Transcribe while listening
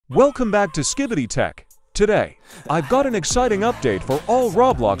Welcome back to SKIBIDI Tech. Today, I've got an exciting update for all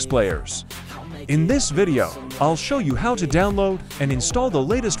Roblox players. In this video, I'll show you how to download and install the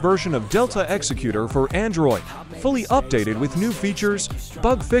latest version of Delta Executor for Android, fully updated with new features,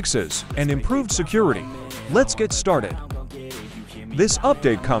 bug fixes, and improved security. Let's get started. This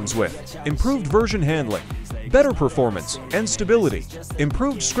update comes with improved version handling, better performance and stability,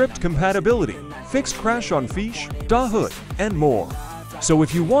 improved script compatibility, fixed crash on Fisch, .hood, and more. So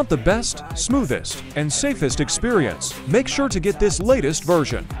if you want the best, smoothest, and safest experience, make sure to get this latest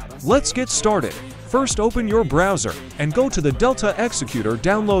version. Let's get started. First, open your browser and go to the Delta Executor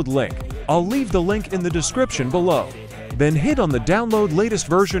download link. I'll leave the link in the description below. Then hit on the download latest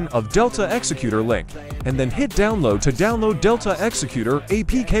version of Delta Executor link, and then hit download to download Delta Executor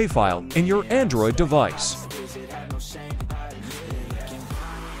APK file in your Android device.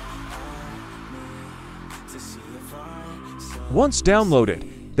 Once downloaded,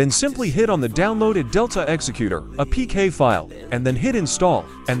 then simply hit on the downloaded Delta Executor APK file, and then hit install,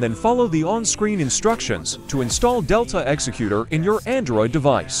 and then follow the on-screen instructions to install Delta Executor in your Android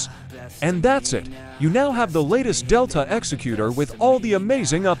device. And that's it! You now have the latest Delta Executor with all the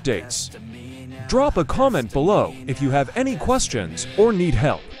amazing updates. Drop a comment below if you have any questions or need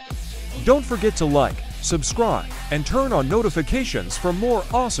help. Don't forget to like, subscribe, and turn on notifications for more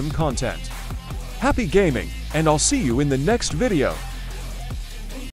awesome content. Happy gaming, and I'll see you in the next video.